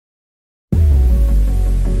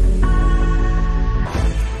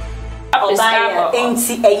Obaya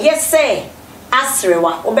enti eyese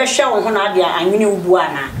asrewa obehwe wo ho na ade anwene ubu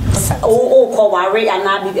ana o ko ware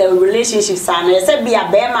ana relationships ana yese bia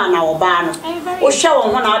be ma na oba no o hwe wo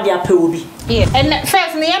ho na ade apɛ obi and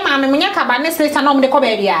first ne ma me nya kaba ne sister no me de ko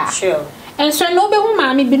ba bia sure and so no be hu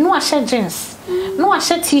ma me bi no ahye jeans no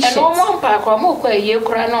ahye t-shirt and mo mpa kwa mo kwa ye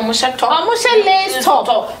kura no mo hye top mo hye lace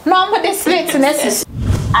top no mo de slate na sis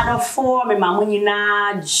adofo me mamu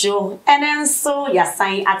nyina jo enenso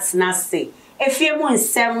yasan atena se efie mu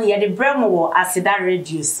nsem ye de bremo wo asida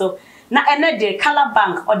radio so na ene de color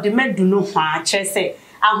bank o de medu no hwa kyerese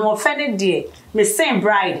ahofe ne de me same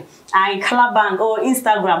bride and color bank or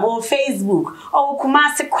Instagram or Facebook or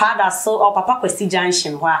Kumasi kwada so or Papa Kwesi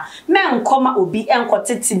Junction hwa me nkoma obi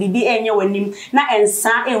enkotete bibi enye wanim na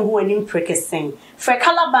ensa enhu wanim prekesen for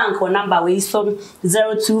color bank or number we so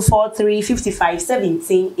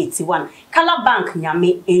 0243551781 color bank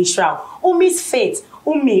nyame enshra o Miss Faith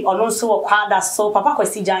Umi ononso kwada so Papa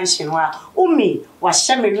Kwesi Junction hwa Umi wa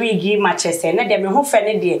hye me rigi Manchester na de me ho fe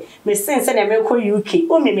ne de me sense na me ko UK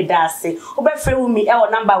Umi me dase obefre Umi e o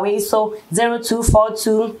number we so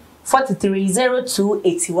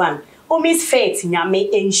 0242430281 Umi's Faith nyame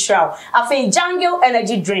enshraw afi Jungle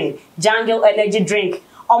Energy Drink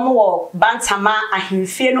omo bantama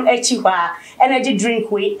ahemfie no achi hwa energy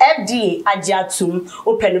drink we FDA agiatum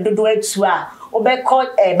open dodo atu a obekọ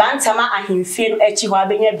bantama ahemfie no achi hwa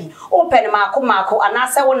benya bi open mako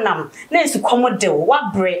anase wonam na ensukom de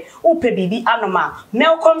wabre ope bibi anoma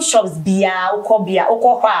Melcom shops bia ukobia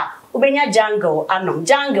ukohwa obenya Jungle anom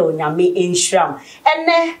Jungle nyame enshram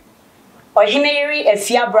ene ohineyiri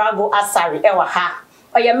afia brago asari ewa ha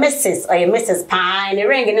oye Mrs Pine ne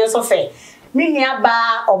ring ne so fe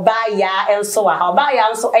Miniaba Obaya enso wa Obaya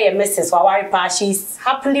enso Mrs Wawari pa she's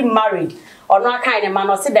happily married or not kind of man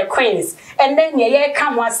or see the queens and then ye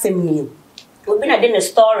come wa semni obi na dey the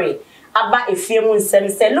story aba efie mu nsem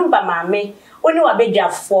se lumba maame oni wa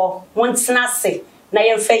bedwafo wontena se na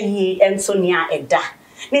ye fa yi enso nia eda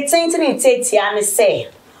ni tenti tetia ne se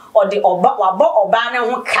or the oba ne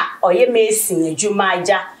ho ka oye mesin adwuma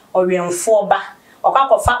agya owemfo ba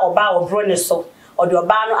okakofa oba obro ne so odi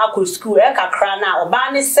oba no akọ school e kakra na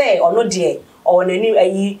oba ne se ono de o nani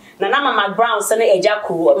ayi na mama Brown se na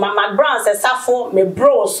ejako mama Brown se safo me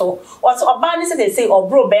bro so what oba ne se say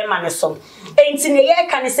obro be ma ne so enti ne ye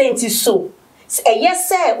ka ne se enti so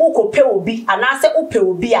yes ukope obi anase upe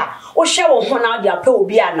obi a wo hwe wo ho na de ape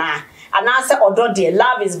obi ana anase odo de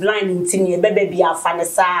love is blind enti ne bebe bia afa ne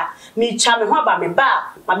sa mi cha me ho aba me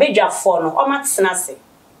ba ma bedwafo no o matena se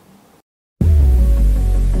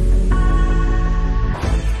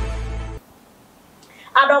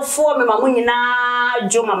adofo me mamu nyina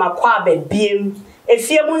jo mama kwa babiem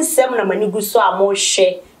efie mu nsem na manigu so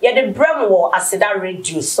amohwe ye de brem wo asida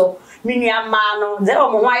radio so menua ma no de o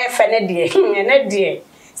mo ho aye fe ne de ne de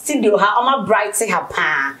studio ha o ma bright ha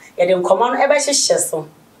pa ye de nkomo no ebe hyehye so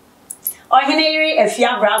oheneyiri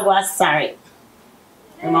afia brago asare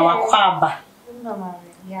ma wakwa aba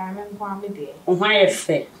ya me nkwa me de o ho aye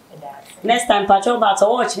fe next time patrol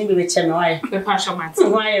battle watch ni be che me why me passion mate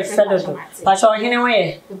ho aye fe do patrol ohene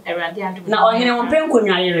we erade adu na ohene won pe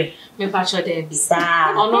nkonwayere me passion de bi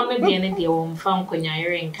sa ono no de ne de won fa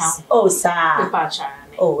nkonwayere nka oh sa me passion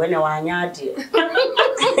oh when wa anya de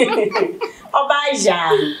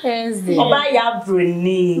Obaja Obaya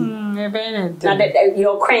bruni na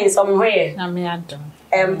your queens on where na me adom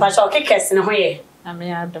pastor kekes ne hoye na me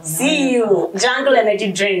adom see you Jungle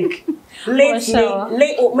Energy Drink late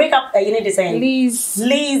makeup you need to say Liz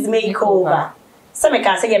makeover so me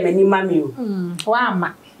can say ye mani mami wa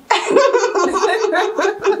ma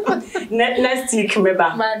next week me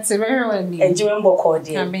ba but very well enjoy mboko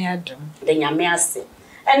de na me adom de nyame ase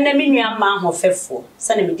enne me nua ma hofefo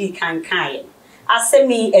se na me di kan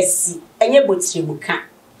asemi esi enye botire muka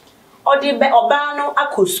odi be oba no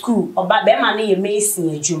akọ school oba be ma no ye mesin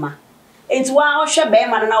adwuma enti wa ohwe be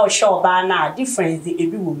ma no na ohwe oba na difference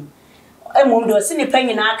ebi wom emom do se ni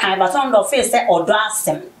panyina kan ba son do face odo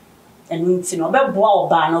asem enu nti no be boa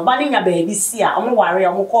oba no oba ni nya ba bi si a omo ware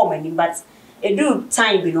omo call mani but edu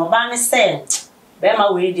time bi no oba ne say be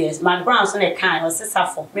ma we dey my brown so na kan o se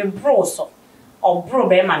safo me bro so obro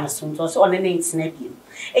be ma no so nto so one na ntina bi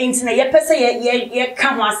enti na ye pese ye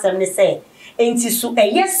ka ho asem ne say enti so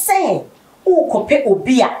say o kope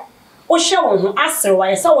obi a o hye wo ho asere wa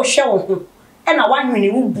ye say o hye wo ho e na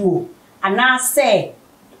wanwene wubuo ana say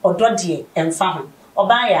odode emfa ho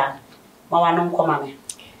oba ya ma wano nkoma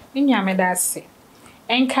me nyame da se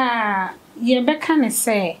enka ye beka ne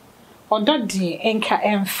say odode enka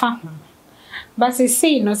emfa ho but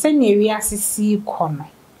say no say ne wi asisi kono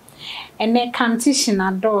ene competition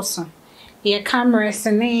adoso ye cameras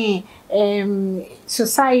ne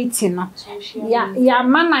society no ya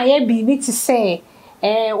mana ye bibi ti say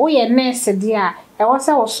wo ye nurse dia e wo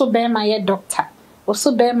say wo so be ma ye doctor wo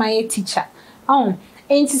so be ma ye teacher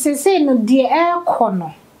enti say no die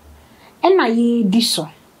kono na ye di so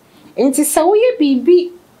enti say wo ye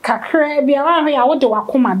bibi kakra bia wa ya wo de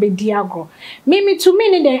wakoma be di agro mimi to me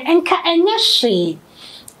ne den enka enye hwe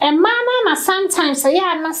mama na sometimes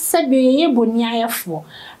ya na sebe ye boni ayefo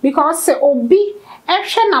because obi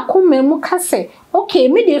ehwe na koma mu ka se okay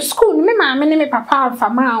me dey school me maame ne me papa amfa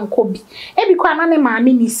ma anko bi bi kwa na ne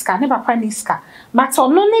maame niska ne papa niska but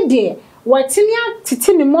ono ne de watimi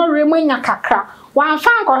atiti ne more mu anya kakra wa amfa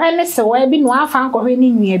anko hwe ne se wa bi no amfa anko hwe ne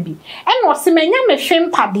nua bi o se manya me hwe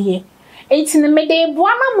mpade enti ne me dey boa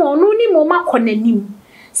ma mo no ni mo makonanim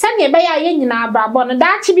sane be ya ye nyina abrabo no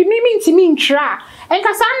daachi bi mimi ntimi ntwa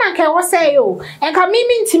enka sana ka wo say o enka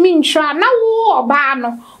mimi ntimi ntwa na wo oba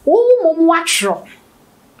no wo mo atro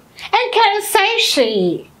enka say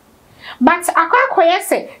she but akwa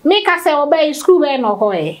say make us say obey school be no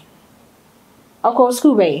ho akwa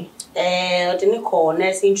school be odini call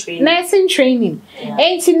nursing training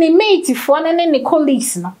enti ne mate fo na ne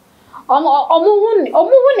colleagues no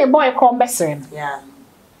omo ne boy come besem yeah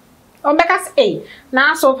Ombeka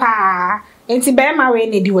na so pa enti be ma we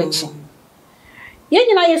ne di wachi ye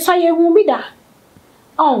nyina ye so ye hu bi da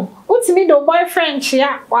utimi do boyfriend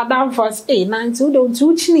chia wadam first na nti do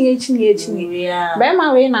nti chini be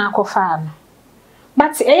ma we na akofa no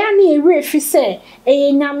but ya na ewe fi se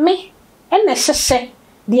nyame na hyehye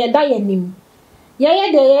de da ye nim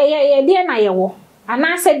ye de na ye wo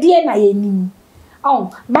ana se de na ye nim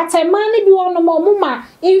but e ma ne bi wono mo ma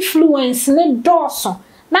influence ne doso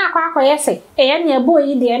na akwa yese ne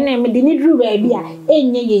boy de na me de ni dru ba bia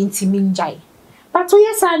enye ye ntimi njai but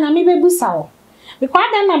yes anya me bebusa o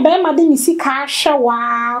because then na be ma de ni sika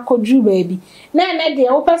hwewa ko dru ba bi na de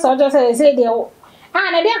o pese o just say de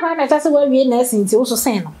na de akwa na chase wa wie na sinti wo so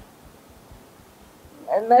sen no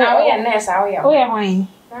na we ya nurse awo ya o ya hwan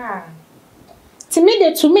timi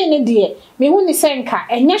de to me ne de me hu ni senka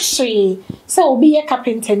enye hwe se obi ye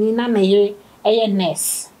carpenter ni na ye eye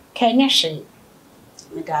nurse ka enye hwe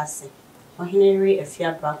medase ohinere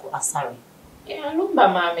afia brago asare alumba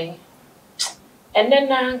mame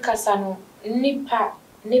na nkasa no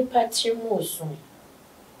nipa trimusu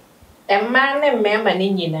emma ne mema ne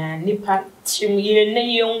nyina nipa trim ye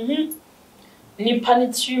ne yehu nipa ne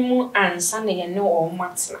trimu ansa ne ye ne o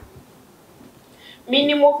matna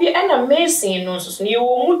minimo bi na mesin no so ye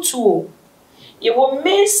wo mutuo ye wo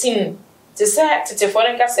mesin te say tete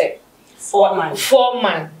foreign kase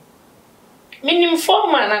foreman minim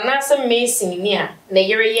foreman na nasa mesin ni a na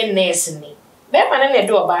yere ye nurse ni be ma na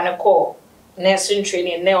do oba na call nursing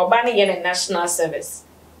training na oba na ye na national service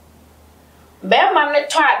be ma na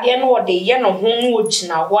to ade na wo de ye no ho no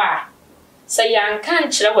gina ho a say yanka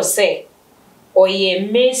nkire wo say oye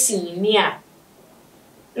mesin ni a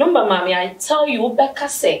lumba mami I tell you beka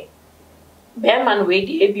say be ma no we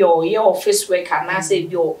de ebi o ye office worker na say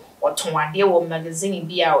ebi o oton ade wo magazine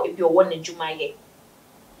bi a ebi o wo na djuma ye.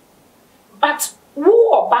 But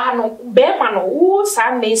wo oba no be ma no wo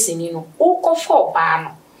sa mesin no wo kofa oba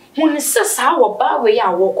no hun se sa oba we ya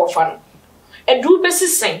wo kofa no edu be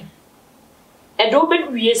sisen edu be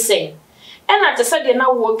wie sen ena te se de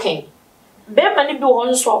na working be ma ni bi ho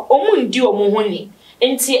nso omu ndi omu ho ni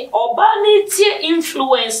enti oba na tie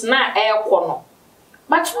influence na ekono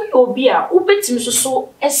but wo obi a wo betim so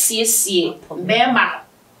esiesie be ma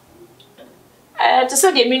no te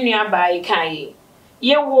se de menua ba ikai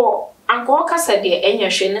ye wo anko kasa de enya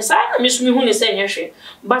hwe ne sa na mesumi hu ne se enya hwe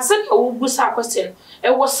but se wo busa question e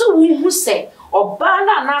wo se wo hu se oba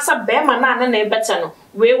na na sa be ma na na ebeta no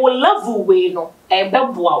we will level we no e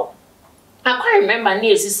beboa I remember na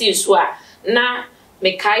esisi so a na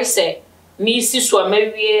me kai se me isi so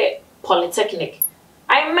mawie polytechnic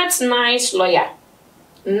I met nice lawyer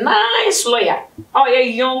oh a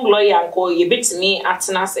young lawyer ko ye betimi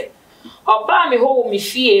atena se oba me ho me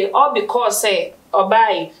fie all because say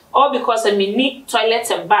obai all because me need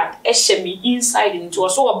toilet and bath ehye me inside into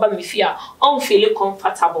so oba me fie unfeel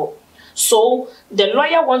comfortable. So the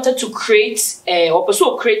lawyer wanted to create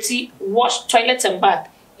create wash toilet and bath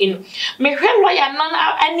in me hwe lawyer nan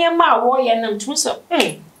anema wo ye nam tun so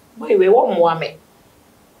boy we wo mo ame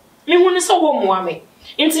me hu ni so wo mo ame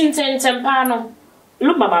intintentem pa no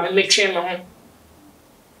lu baba me twe me ho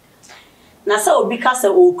na sa obi ka se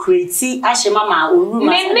o create ahye mama oru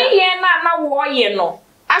ma me ne ye na wo ye no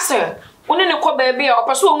ase woni ne ko ba bia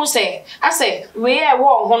opa so hu se ase we e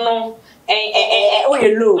wo ho no o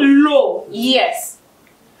ye low yes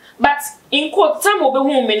but in quote time obe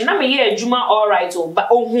hu me na me ye adwuma all right o but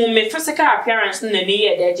hu me physical appearance na ne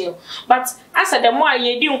ye deje but as the more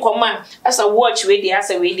ye di nkoma as a watch we dey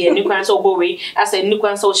as a we dey ni kwan so obo we as a ni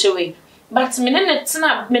kwan so we but me ne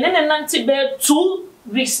tena me ne nanti be 2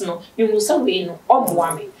 weeks no you know so we no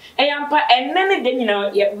omoa me eyampa enene de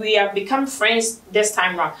nyina we have become friends this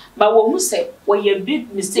time round but wo hu say we a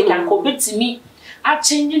big mistake and ko betimi a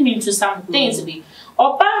change me into some things be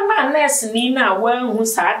oba na nurse ni na wan hu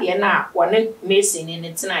saade na wone mesi ni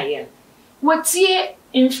netina ye watie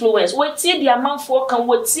influence watie di amanfo kan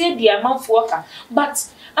watie di amanfo kan but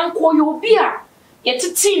anko yo bi a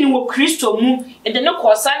yetiti ni wo Kristo mu e de ne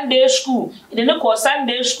ko Sunday school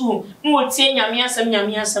no watie nyame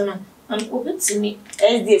asem anko betimi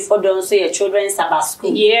SD for don so your children Sabbath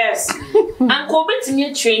school yes anko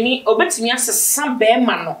betimi training obetimi asesa be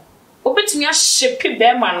ma no obetimi a shepe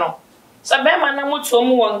be ma no Sabema na mutu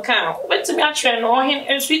mu wonka obetimi atwe no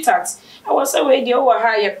hin sweetheart I was away dey over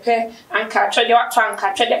ha ye pe anka atwe dey wato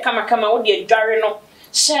anka atwe dey kama wo dey adware no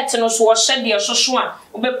shirt no so wo hye dey soso a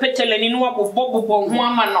obepetelani no wabobbo ho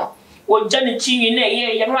ama no wo jane chinyi na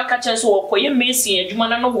ye no aka chen so wo koye mesi adwuma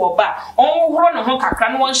na no wo ba onhoro no ho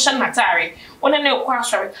kakra no won hye natare wona na ekwa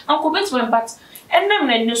asore anko betimi but enam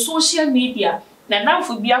na ne social media na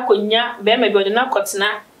namfo bi akonya be ma bi odina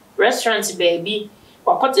kotena restaurant baby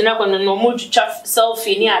wakote na kono no mojucha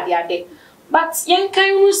selfie ni ade but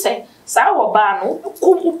yenkan hu say sa wo ba no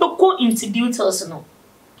ko into details no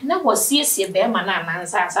na wo siesie be ma na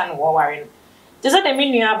anansa no wo ware no just the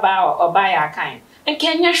menu aba oba ya kan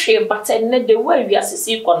enkenya hwe but ne de wa wi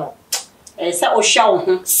asisi ko no say o hwa wo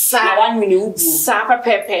ho sa wan mini ubu sa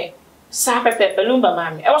pepepe lumba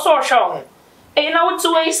mami e wo so hwa wo na what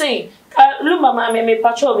to way say lumba mami me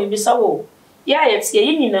pacho me bisa wo ya yet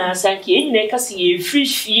ye nyina sanke ye nyina kase ye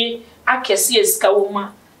free akese eska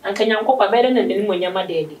woma anka nyankopa bere na nani monyama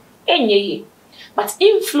dedi enye ye but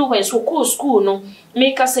influence wo school no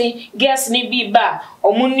make say guess ni bi ba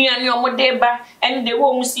omunua ni omode ba and the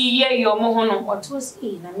wo musi ye omo ho no what was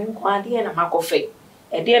na me kwa de na makofe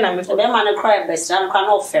e de na me be man cry best na kwa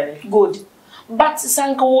no fair good but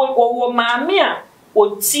sanka wo maame a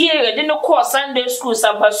otie de no call Sunday school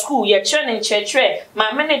Sabbath school ye chene chechre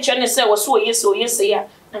ma me ne chene se wo so yes ya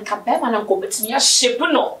nka be ma na ko betimi ya shape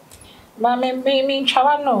no ma me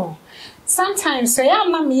chawa no sometimes say am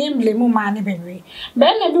na me emblem ma ne bewe be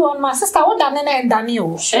na bi on my sister wo dane na ndane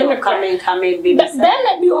o come baby be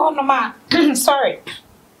na bi on ma sorry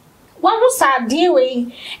what was that dear way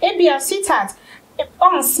e be a sitat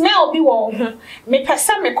on smell be wo me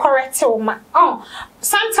pesa me correct o ma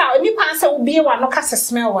sometimes me pan say obi e wa no ka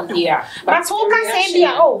smell one yeah but wo ka say be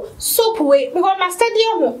soap we because my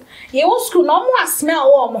stadium ye wo school no mo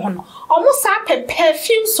smell wo mo no omo sa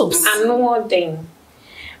perfume soaps ano den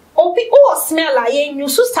obi smell like ye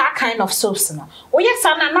use that kind of soaps no yes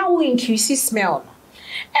na wo increase smell no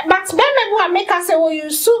but then me make us say wo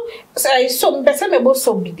use so be say me bo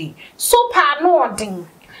soap bi soap no odin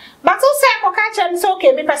but who say ko ka chen so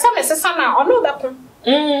okay me pesa me sesa na ono be ko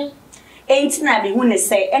enti na be hu ne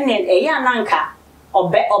say ene ya nanka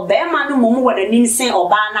obe ma no mumu wona ninsen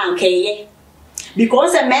oba nanka ye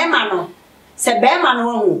because e mema no se be ma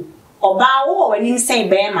no hu oba wo woni ninsen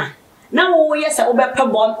be ma na wo ye se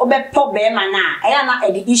obepo be ma na ya na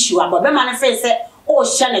e the issue abo be ma no fe se o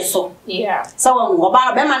hye ne so yeah so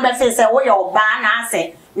oba be ma be fe se wo ye oba na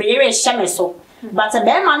ase me ye hye me so but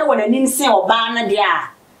be ma no wona ninsen oba na dia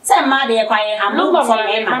say ma de kwa ye ha no for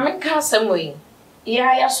me ma me ka samwe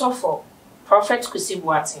ya so for Prophet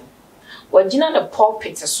Kusibuatin wajina the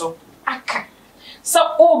pulpit so aka so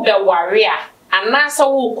o be warrior anasa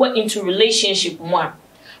wo go into relationship mu a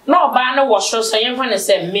no ba na wo so so yemfa ne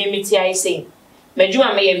say me meti ai say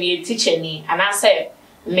medjuma me ye me teacher ni anasa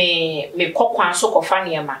me kokwan so kofa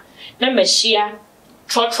ne ma na machia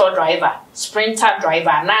trotro driver sprinter driver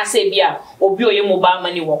anasa bia obi oye mobile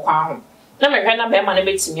money wo kwa ho na me hwe na be ma na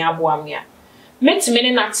betimi aboa me a metimi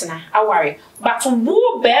ne natena aware but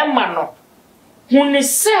wo be ma no huni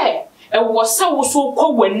say e was so kwa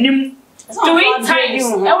wanim 3 times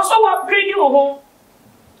e was so upgrade ho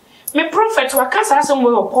me prophet wakasa asem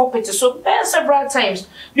we pulpit so several times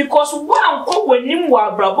because one kwa wanim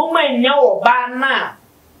wa brabo ma nya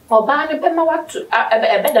oba ne be ma watu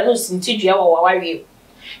e da no sintidua wa wawie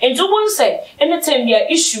enti won say anytime there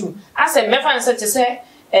issue as a mefa nse te say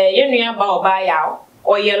yenua ba oba ya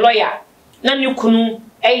o ye lawyer na ne kunu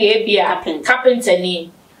ye bia carpenter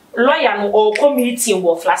ni lawyer no or committee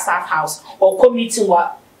wo Flagstaff House or committee wo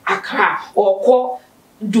Accra or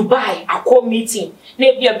Dubai a meeting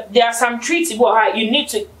there are some treaties where you need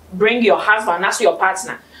to bring your husband as your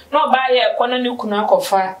partner no buy a kwana ni kunu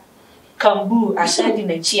akofa kambu ashandi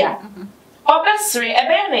na chia obesre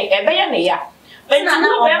ebe ne ya na be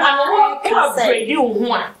ma no ko upgrade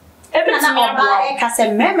ho a ebe ti me aba ka se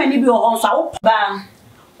mema ni bi wo nso a wo ba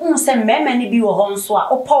se mema ni bi wo nso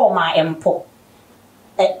a wo pa ma empo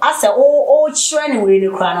ase o chire ne we ne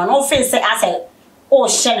kra no fe se ase o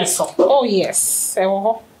shene so oh yes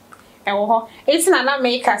ewo ho it's na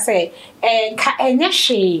make say ka enya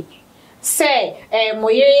hwe say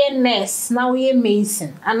moyeye nurse na we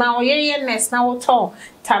medicine ana moyeye nurse na wo to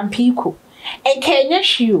tampiko ka enya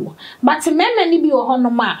hwe but mema ni bi wo ho no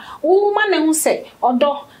ma wo ma ne hu say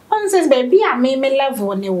odo on says baby a me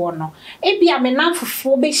level ne wo no e bia me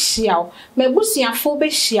nanfofo be hia o mabusuafo be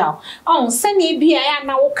hia o on se ne bia ya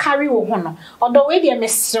na wo carry wo ho no odo we dia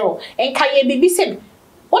mesro enka ye bibi se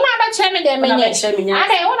una ba che me de menye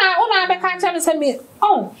ade una ba ka che me se me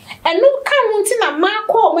oh enu kan wonti na ma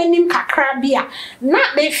ko manim kakra bia na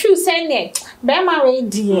they feel say ne be ma we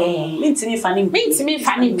die mintimi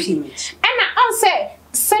fani pi ana on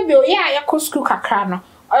se bi o ya ko school kakra no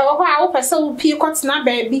oh I hope so pie kwatna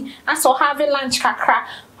baby aso have lunch kakra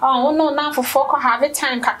oh no na for have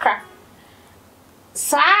time kakra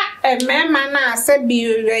sa mema na se bi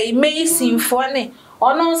amazing for ne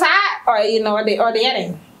ono sa you know the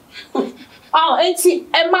yering oh enti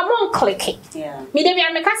ma mon click yeah me dey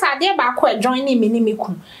be kasa ade ba ko join me ni me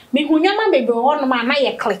kun me hunyama bebe ono ma na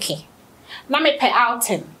ye click na me pe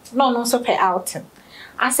outing no so pe outing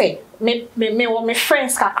I say me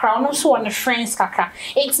friends kakra no so on the friends kakra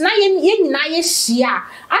it's na ye na ye shia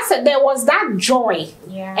I said there was that joy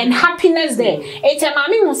and happiness there it's a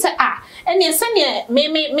mama who say and you say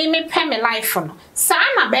me pay me life no sa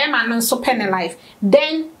na be ma no so pay me life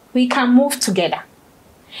then we can move together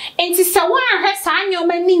enti se wa hwe sa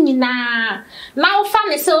anyoma ni nyina na wo fa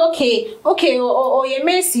me say okay o ye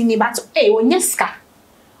mesi ni but onyeska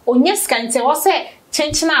enti wo say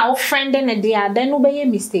chenchina our friend and a dear then obey a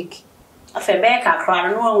mistake. Afe be kakra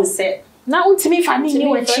no one say na untimi fa ni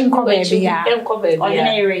we chinko baby ya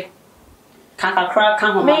ordinary kakra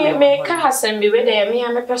kan ho me ka hasem bi we dey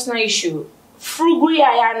me personal issue frugu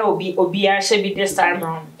ya na obi a she bi this time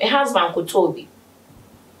round a husband ko tobi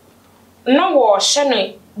no wo she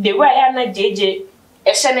no the way ya na jeje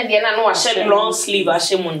e she ne de na no wa she long sleeve a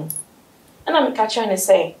she mu no ana me ka cha ne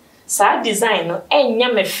say sa design no enya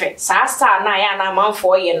mefe sa star na ya na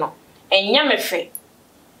manfo ye no enya mefe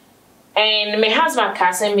and my husband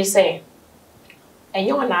can say me say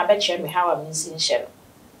enyo na abeche me how am nsin hye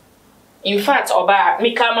in fact oba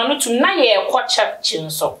me ka ma no tum na ye kwa church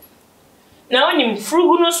nso na onim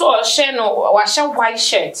frugu no so o hye no wa hye white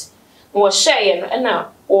shirt wo hye ye no na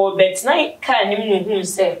o bet na ka nim no hu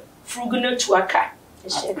say frugu no tu aka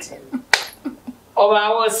shirt oba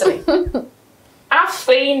wo say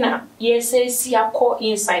afeina yesesi akọ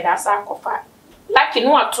inside asa akọfa like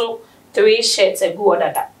no ato 3 shirts agu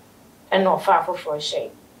odada and no fa for share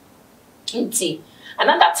nti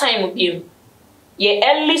another time bi ye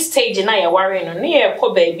early stage na ye worry no ye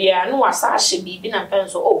kọ baby a no wasa ahye bibi na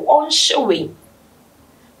penso oh on showing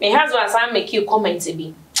my husband say make you comment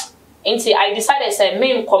bi nti I decided say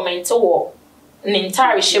me comment wo ne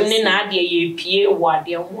entire shim ne na ade ye pie wo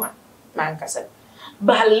ade ho a man kasa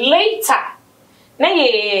but later na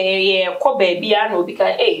ye ko baby a no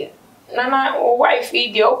because nana wife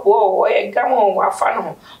dey okwo e gamo afa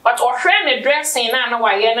no but o hwe ne dressing na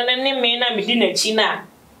wa ye na ne me na me di na chi na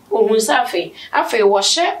ohun safe afa wo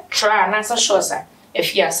hye tra na sa shosa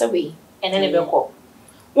efia sawe ene ne be ko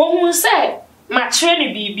wo hun say ma kire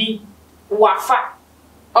ne bibi wafa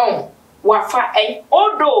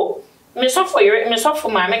odo me so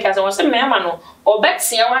for ma me ka say wo say me ma no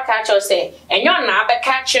obetia wa ka cho say enyo na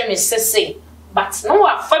abeka kire me sese but no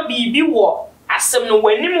wafa bibi wo asem no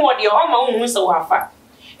wanim wo de o ma hu se wafa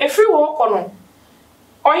efri wo ko no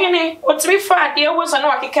oyene otri fa de wo so na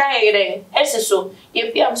wakeka yere esiso ye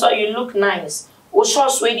piam so you look nice wo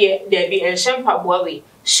shows we de be enchempa boawe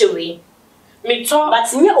shewe me to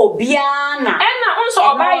but nye obia na unso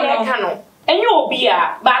oba ye ka no enye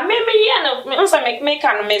obia ba me ye na unso me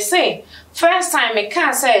ka no me say first time me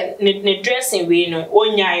ka say ne dressing we no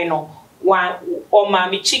onyai no one or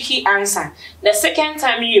mommy cheeky answer. The second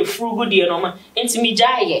time you frugal dear no man into me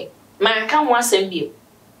jaye. Man can once and be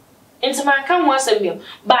into man can once and be.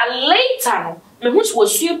 But later no, me which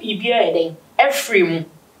was your PBA day every moon.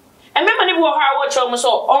 And remember the how watch almost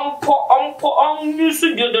on new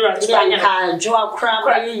deodorant.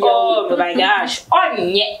 Oh my gosh,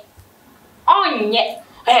 on yet.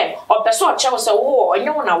 opeso che wo se wo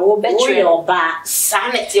onyo na wo betwe oba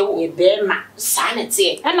sanete wo be ma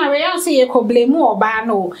sanete and we am say ye ko blame oba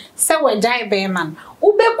no say we jai be man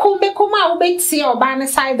ubeko ma ubeti oba ne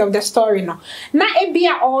side of the story no na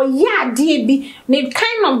ebia or ya de bi the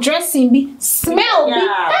kind of dressing bi smell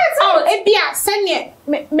bi oh ebia sene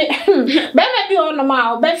me be bi ono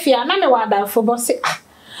ma obefia na me wada fo bo say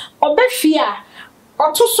obefia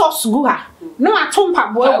oto sauce gu ha no ato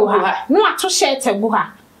mpabo gu ha no ato shirt gu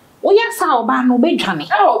ha oya sa oba no bedwane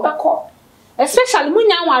obeko especially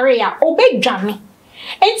munya ware ya obedwane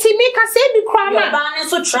enti me ka say bi kra na oba ne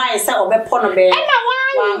so try say obepo no be e na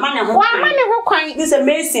wa mane ho kwan this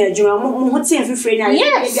amazing adwuma mo ho tie fifre na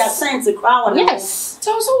ye be assign to kra wona yes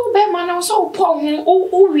so be man na so po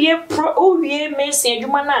o wie amazing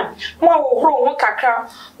adwuma na mo wo ho kakra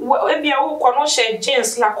ebia wo kɔ no share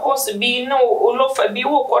jeans la course bi na o lofa bi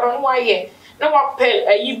wo kɔ no wa ye na wa pe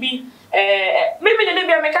ayi bi maybe the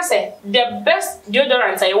baby make say the best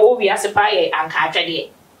deodorant I wo wi asepa ye anka atwede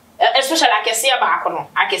especially akese ba akono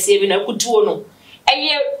akese bi na kutuo no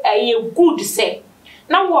eye good say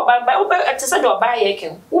na wo ba wo te say do ba ye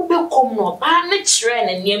ken wo be kom no ba na kire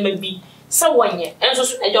na niam bi say wonye enso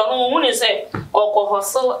so e do no hu ne say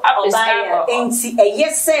okohoso apesa enti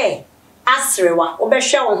eye say asrewa wo be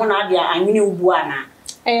hwe wo ho na ade anwene ubu ana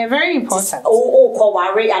very important. Oh,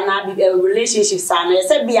 worry and relationships and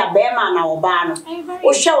say be a bear man or ban.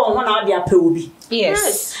 Oh, show on one of their perubi.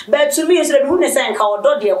 Yes. But to me, it's the moon is saying, how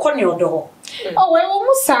do you call your door? Oh, well,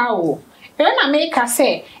 almost so. When I make her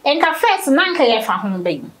say, and cafes nanka ye for home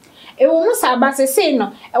being. It will musa but say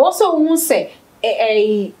no, I also won't say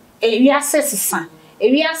a son,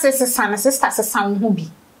 a sister, son who be.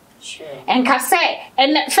 Sure. And case,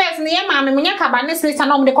 and first near mammy, when you come by this little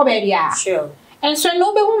nom de coberia. Sure. And so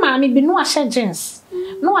no be woman be no a shirt jeans,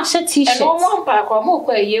 no a shirt t-shirt. And one pack or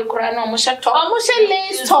more ye cry no much top, almost a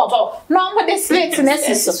lace top, no more the slits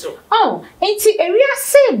necessary. Oh, ain't it a real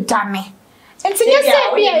save, dummy? And to just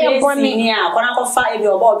say, be a bonny, yeah, when I go find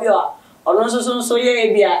your bobby or no so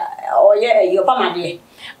ye be or ye, your pamadi.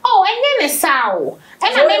 Oh, and then a sow.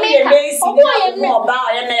 And I may make more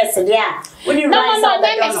about your nest, yeah. When you no,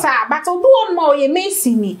 then a sow, but I'll do one more, you may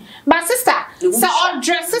see me. But sister, so or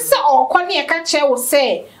dresses or Connie catcher will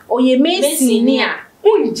say, or you may see near.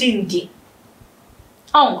 Unjindi.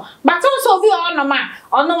 Oh, but also be on a man,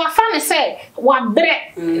 or no, a funny say, what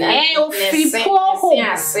bread, or free poor home,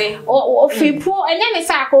 or free poor, and then a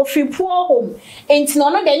sack or free poor home. Ain't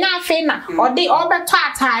none of the Nafena, or the Ober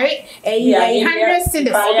Tartari, a 100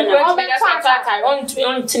 cities,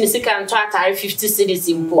 on Tennessee and Tartari 50 cities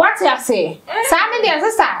in what you say? Simon, dear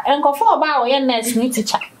sister, and go for about your next meet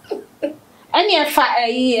teacher. And you a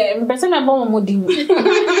person a bomb would do because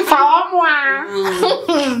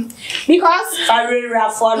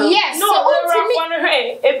yes, no,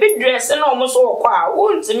 a big dress and almost all quite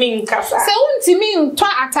won't mean cassa. So won't mean to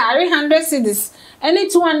atari 100 cities, any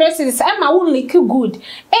 200 cities, and my only good.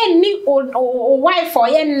 Any old wife or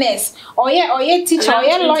your nurse or your teacher or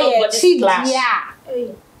your lawyer, yeah.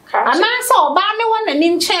 And I saw Barney one and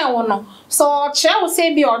in chair no, so chair will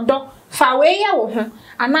say be your dog. Fa we ya wo ho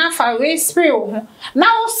ana fa we spray wo ho na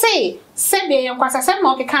wo say be yan kwasa se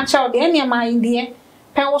ma o keka cha o de ene ma inde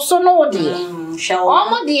pe wo so no wo de o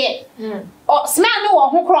mo de o smell no wo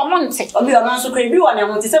ho kro mo nte o bi o na so kra bi wo na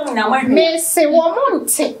mo nte se mu na ma me se wo mo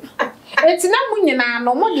nte eti na mu nyina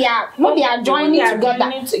no mo dia join it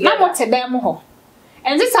together na mo te dem ho.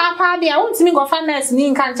 And this party, I want to me go finance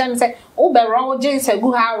ni nkan chan say o be ro jeans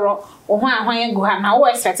egu ha ro o ho ahwan egu ha na wo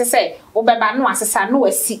expect say o be ba no asesa no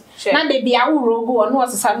asi na de bia wo ro gu no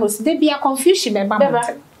asesa no asi de bia confusion be ba mo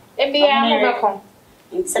e bia mo be kon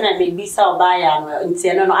nsena be bi sa oba ya no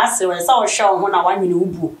ntie no asere say o show ho na wanwene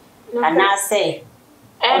ubu ana say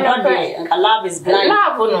no de nka love is blind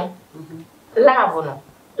love no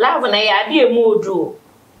ya de emu odu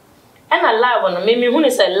ana love no me hu ne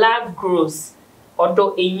say love grows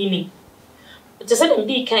odo enyini to say them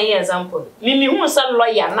be kan example me hu say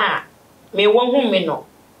lawyer na me won hu me no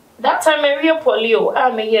that time me real polio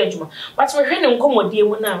me here adwuma but me hwe ne nkomodie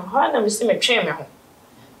mu na ho na me se me twen me ho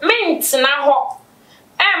mint na ho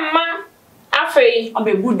emma afei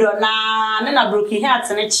obegudo na broken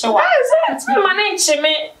heart ne chewa me ma na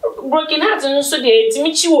ncheme broken heart no so de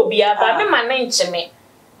etimi chi obi aba me ma na ncheme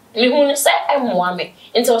me hu say emmoa me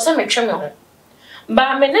nti o say me twen me ho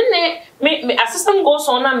ba me me assistant goes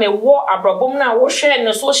on na me wo abrabom na wo share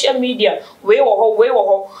no social media we wo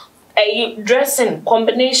ho dressing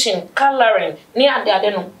combination coloring ni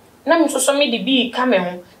ade no na me so me de bi ka me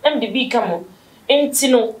ho na me de bi ka mo enti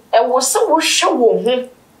no e wo se wo hwe wo ho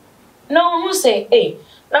na wo say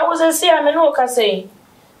na wo say me no ka say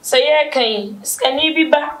Say ye kan skani bi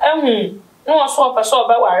ba ehun no so pa so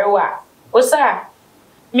ba ware wa o sa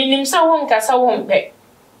minim sa won kasa won pe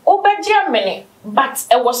o ba ji amene but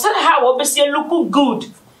e was how o be say look good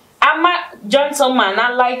ama gentleman I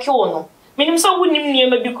like you no minim sa wonim niam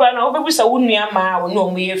bi kwa na o be bu sa wonua ma wo no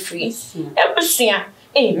mo ye free e besua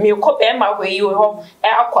me ko be ma we yi ho e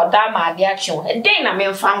akoda ma ade action e den na me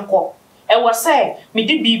mfa nko e was say me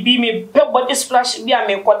di bibi me pe body splash bi a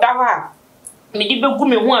me koda ha me di begu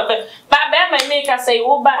me ho abe ba ma make say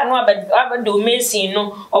wo ba no aba do mesin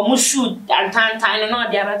no o mu shoot antantan no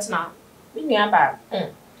de abatina me nua ba e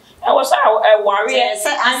was a warrior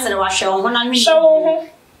say answer wa show ho na mi show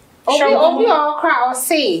obi o kra o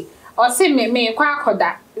say me kwa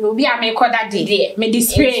akoda obi a me koda de me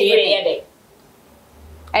display de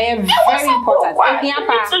I am very important you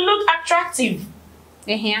need to look attractive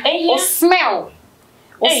o smell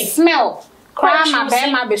kwa ma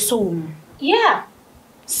be ma be so yeah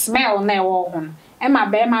smell na wo ho e ma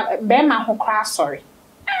be ma ho kra sorry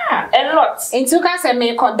a lot enti ka se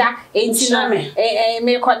me koda enti no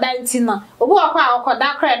me koda enti no obi o kwa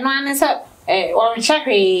koda kra no ane se o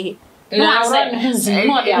chekwe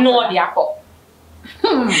no de akọ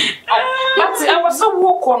but I was so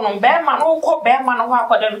walk on Bearman, no Bearman,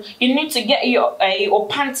 no, you need to get your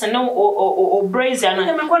pants and or brazier. And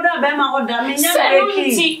I'm going to Bearman or damn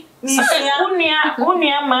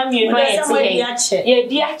Unia, mammy, and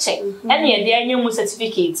dear check, and your dear new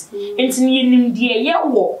certificate. Into you, dear, your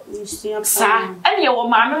walk, sir, and your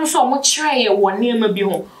mamma so much tray one near my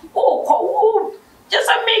home. Oh, just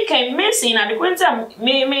a make a missing at the winter.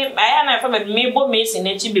 Me, I am a mable mason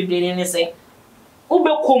and she be bleeding and say. Ube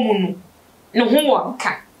komunu no ho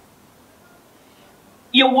wanka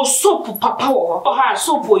ye wo soap papa wo ha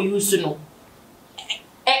soap wo use no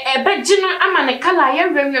begina ama ne kala ye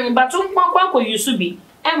wenwen bato nkwa kwa use bi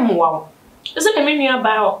emwa wo se me nua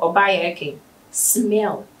ba oba ye ke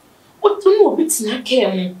smell otunu obi tina ke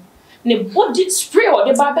mu ne body spray o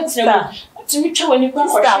de ba betina mu timi twa wani kwa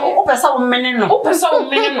o pesa wo mene no o ba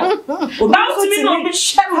timi no be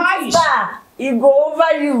high. It go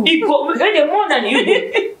over you. It go more than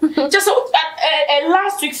you. Just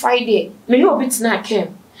last week Friday, me no bit na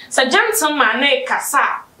came. So gentleman na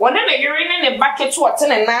kasa. One na you in the bucket to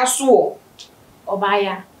attend and na so.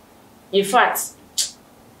 Obaya. In fact,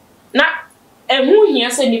 na emu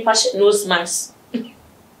here say nipa nose mask.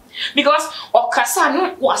 Because okasa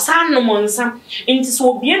no wasa no monsa. Nti so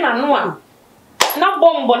obie na no a. Na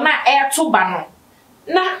bombo na air to ba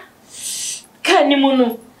no. Na kanimu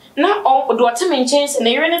no. Na o do atime chance na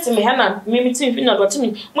yere nete me ha na me metin fi na do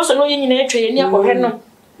atime mo so no ye nyina atwa ni akohwe no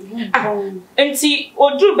enti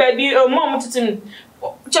odu baby mom titim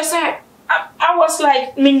just say I was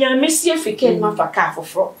like minya mesie fike ma faka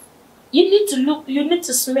foforo you need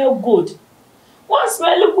to smell good one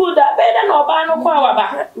smell good that better no ba no kwa wa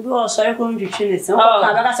ba do so e ko ntwitwi ne se o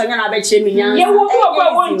ka ba ka so nya na ba che minya ye wo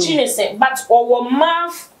wo ntwi ne se but o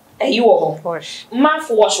mouth you wo mouth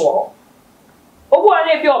wash wo obu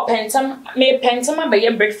ane bi o pentam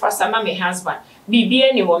abaye breakfast ama me husband bibi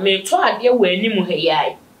ani wo me to ade wo animu he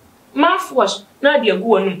yai mouthwash na ade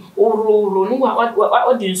agu anum oro no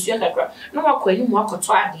wa de nsu akakra no wa kwani mu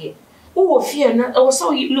akoto ade wo fie na wo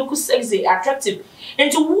so look sexy attractive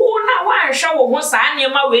enti wo na wa hwa wo ho saa ne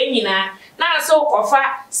ma we nyina na so kofa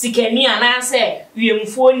sikani ana se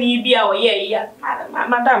wiemfo ni bi a wo ye ya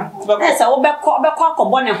madam esa wo be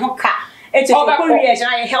akobọ ne ho ka it's a courier and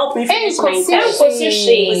I help me finish my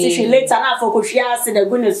position later na for kohwia se da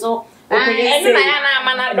gune so and na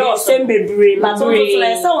mana do sembe bre but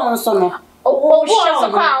so so no o so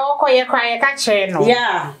kwa okoye kwa ka kire no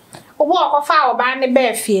yeah obo okofa oba ne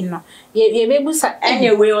ba fie no ye bebusa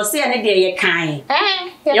anyway o se ne de ye kan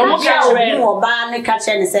ye mo kire no oba ne ka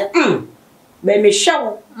kire ne se be me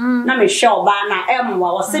hwe na me hwe oba na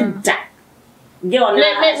emwa o se da me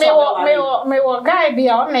guy be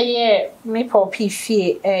on me poppy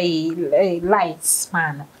fee a lights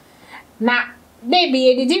man. Na baby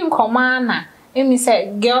you didn't command me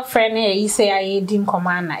say girlfriend you say I didn't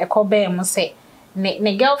command e ko be mo say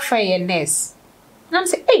ne girlfriend your nurse. Na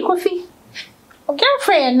say hey coffee. O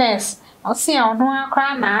girlfriend your nurse. O say on no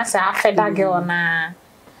akra na say afa da girl na.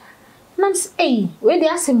 Na say hey we dey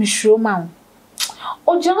ask me shro ma.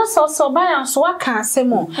 O just so by so aka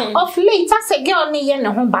asemo of late as a girl ni ye ne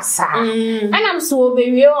ho basa and am so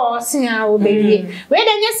obewie o sin a obewie we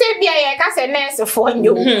dey nye say bia ye ka say nurse for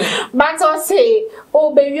you but o say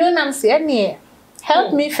obewie nam say ne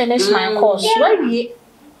help me finish my course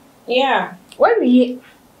yeah where we me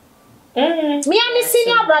and the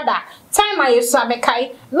senior brother time I used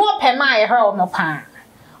to no pay my her o mo pa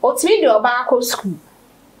o timi do ba ko school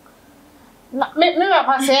me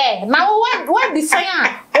papa say na what the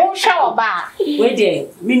saying o show ba we dey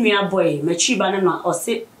me nua boy machi ba no o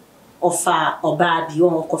se ofa oba bi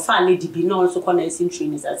o ko fa lady bi no so ko na sin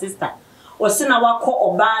training sister o se na wakọ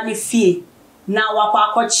oba ne fie na wakọ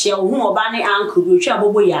akọchie hu oba ne uncle bi otwa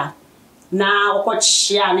bobo ya na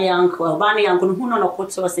okọchie na uncle oba ne uncle hu no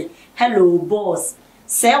koto se hello boss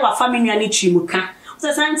say wa family nua ne trimuka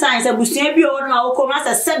so sometimes abusua bi o na okọ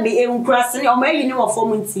na se be enkurase ne o ma yi ne wo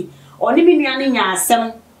fom nti oni mi nua ne nya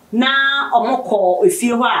asem na omokọ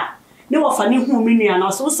efie ho a ne wo fa ne hu mi nua na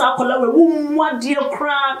so sa akola we wu mwade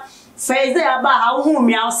kra Feze aba ha hu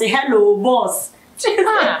mi a say hello boss.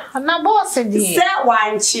 Na boss di. Say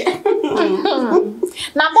wanchi.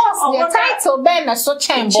 Na boss the title be na so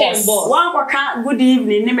chen boss. Wan kwaka good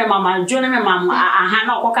evening ni me mama jo ni me mama aha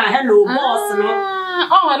na kwaka hello boss no.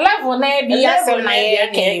 Oh level na bi asem na ye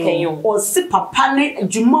ken. O si papa ne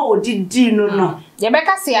adwuma odidi no. Ye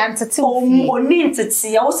beka se antete o oni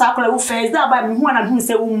ntete ya wo sa akola wo feze aba mi hu na hu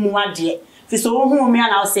say wo mu ade. So who me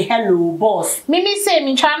and I'll say hello boss. Mimi say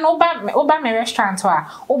me try no oba me restaurant wa.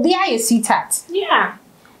 Obi a sweetheart. Yeah.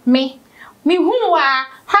 Me who wa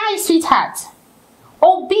hi sweetheart.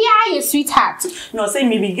 Obi a sweetheart. No say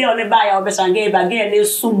me be girl ne buy your best and get ba girl ne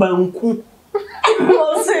subanku.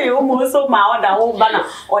 O say o mo so ma order wo ba na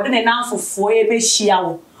ode ne na fufuo e be hia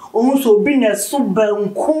wo. Ohun so obi na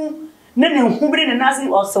subanku ne hu bi ne na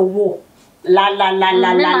sin o so wo. La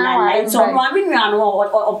it's on one million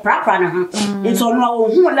or proper it's on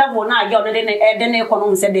one level now girl then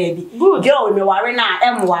economy said baby girl no worry now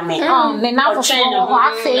m1 me the now for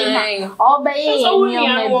saying all bay so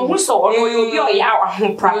you ya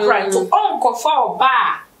proper to uncle for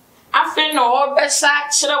bar after no besa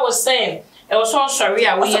chira was saying e was so sorry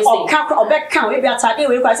I we say o back can we be atade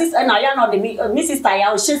we kwa sister na ya no the Mrs.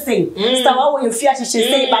 Taya she say sister what you fear she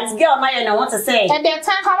say but girl na ya want to say e dey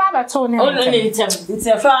time ka ba to ne o no ntem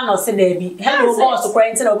ntia fa no say there be hello boss kwa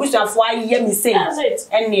ntia obusuafo aye me say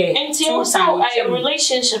and until so a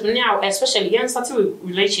relationship now especially young starting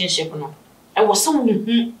relationship no e was so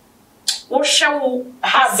wo show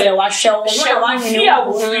have wa show no wa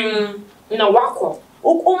fear na wako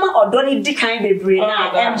Uma odo ni di kan bebre na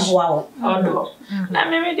emboa wo odo na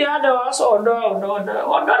me dey odo so odo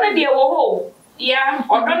na dey wo ho yeah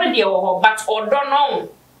odo na dey wo ho but odo no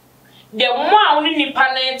the more oni nipa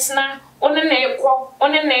na etina oni na ekwo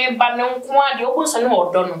oni na eba ne nko ade obo so na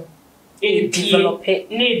odo no develop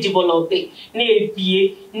na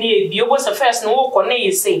ebie obo so first na wo ko na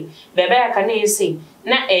yesi bebe aka na yesi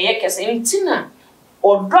na eye kese ntina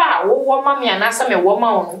odo a wo ma me anasa me wo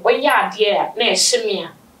ma wo wo ya ade a na ehye me a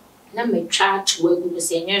na me twa to agu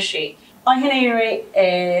se enye hwe ohene yire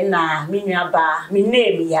na menua ba me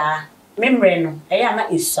name ya memre no eya na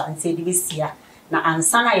esuante de bisia na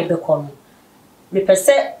ansa na ye bekọ no me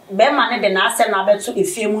pese be ma ne de na ase na beto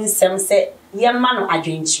efie mu nsem se ye ma no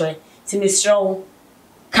adwenkyere ti mesrew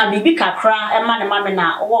ka bibi kakra e ma ne ma me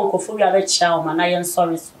na wo nkofo wi abechia o ma na ye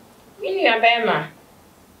sorry so menua be ma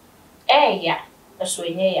ya so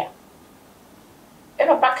enye ya e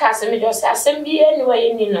papa ka se me do se asem bi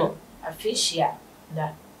anyway ni no afishia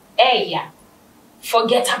that ya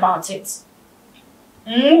forget about it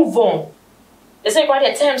move on they say what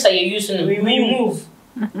the terms that you're using remove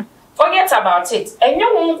forget about it enye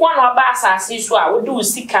wo nko na ba asase so a wo do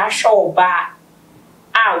sika show ba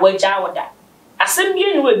a waja woda asem bi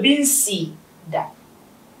anyway bi nsi da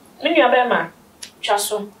menua be ma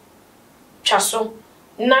twaso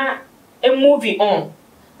na a movie on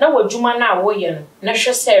na wadwuma na woye no na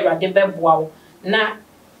hwe se Awurade beboa wo na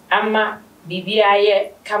ama bibia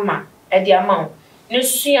ye kama e di ama ne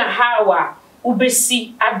sua hawa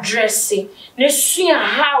ubesi address ne sua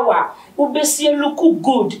hawa ubesi look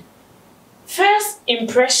good first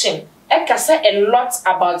impression e ka say a lot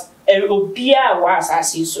about obia wa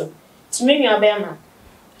asase so timi nua be ma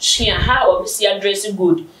sua hawa ubesi address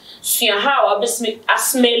good sua hawa ubesi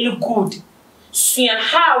smell good sua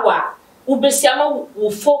hawa ubesiama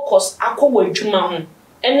wo focus akọ adwuma ho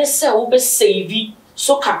ene se wo be save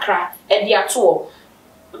so kakra e dia to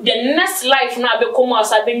the next life na be komo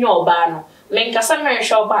asa be nyo oba no menkasa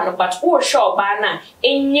menhwe oba no but wo hwe oba na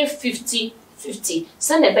enye 50-50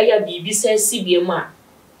 se na be ya bibi se sibie mu a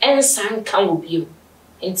ensan kan wo biem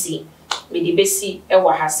enti me di besi e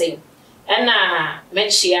wa hase ena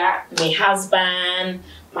mechia my husband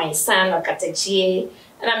my son okatachie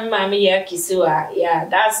and mama ya kisiwa yeah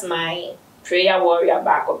that's my prayer warrior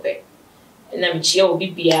back up there and I'm chia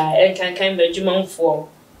obi bia en kan badwumanfo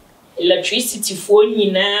electricity fo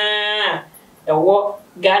nyina e wo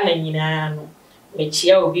Ghana nyina no me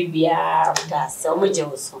chia obi bia that's so much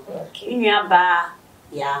also okay nua ba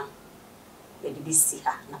ya yɛde bi si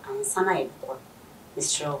ha na ansa na yɛkɔ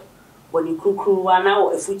Mr. Boni kukuru ana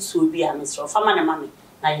o efutuo bi a Mr. Fama na mami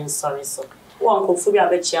na yɛn sorry so won kofo bi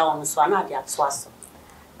abɛkyia won so ana ade atoa so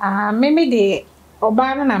meme de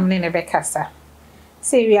oba na namne ne bekasa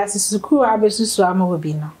se wi asisuku abesusu ama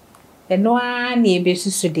obi no eno a na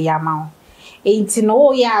ebesusu de ama o enti no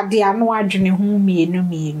o ya ade ano adwene ho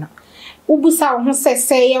mienu ubusa wo ho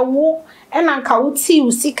sese ye wo ena nka wuti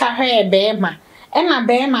usika hwe be ma ena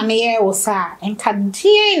be ma ne ye wo sa enka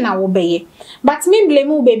die na wo beye but me blame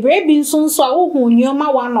wo bebre bi nso a wo hu nyoma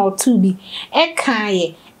 1 or 2 bi e kan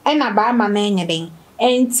ye ena ba ma na enyeden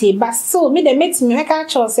enti ba so me de metimi meka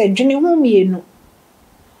cho se dwene ho mienu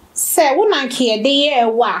se wo na nke ye de ye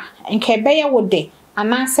wa nke be ye wo de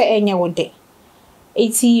ana se enye wo de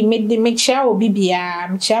eti me de me chia obi bia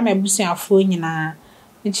me chia me busuafo nyina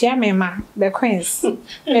me chia me ma the queens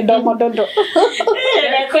me do mododo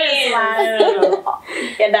the queens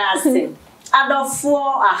ya dase adofo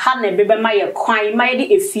aha na bebe ma ye kwan ma ye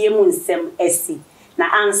de efie mu nsem asi na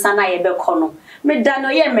ansa na ye be kono me da no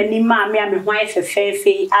ye mani ma me hwan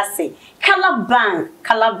fefefe ase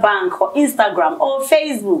Calabank or Instagram or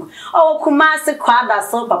Facebook or Kumasi Kwada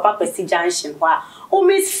so papa pesi junction wa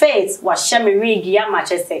Miss Faith wa shame wigi ya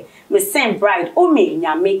machese me same bride umi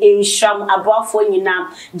nyame enhram aboafo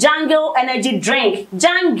nyina Jungle energy drink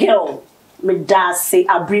Jungle me da se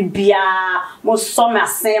abribia mo so me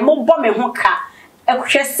ase mo bo me ho ka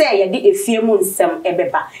ehwe se ye de efie mu nsem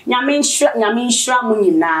ebeba nyame nhra mu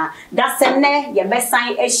nyina da se ne ye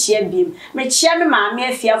besan ehia biem me chia me maame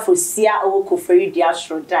afia fosia owo kofari dia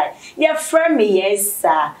shrodai ye frɛ me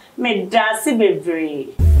yesa me da se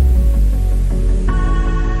bebre